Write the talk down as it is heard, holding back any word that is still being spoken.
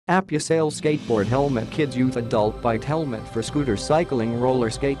Apusale Skateboard Helmet Kids Youth Adult Bike Helmet for Scooter Cycling Roller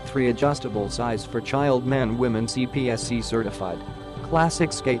Skate 3 Adjustable Size for Child Men Women CPSC Certified.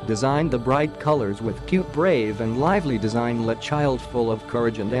 Classic skate design. The bright colors with cute, brave and lively design let child full of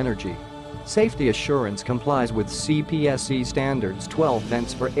courage and energy. Safety assurance complies with CPSC standards. 12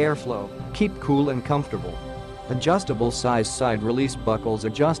 vents for airflow, keep cool and comfortable. Adjustable size side release buckles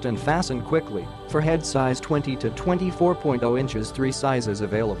adjust and fasten quickly. For head size 20 to 24.0 inches, 3 sizes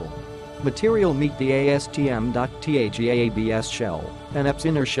available. Material: meet the ASTM.The ABS shell and EPS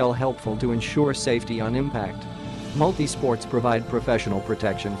inner shell, helpful to ensure safety on impact. Multi-sports provide professional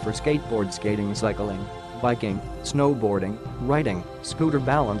protection for skateboard, skating, cycling, biking, snowboarding, riding, scooter,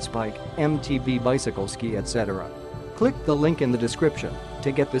 balance bike, MTB bicycle ski, etc. Click the link in the description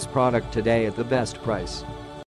to get this product today at the best price.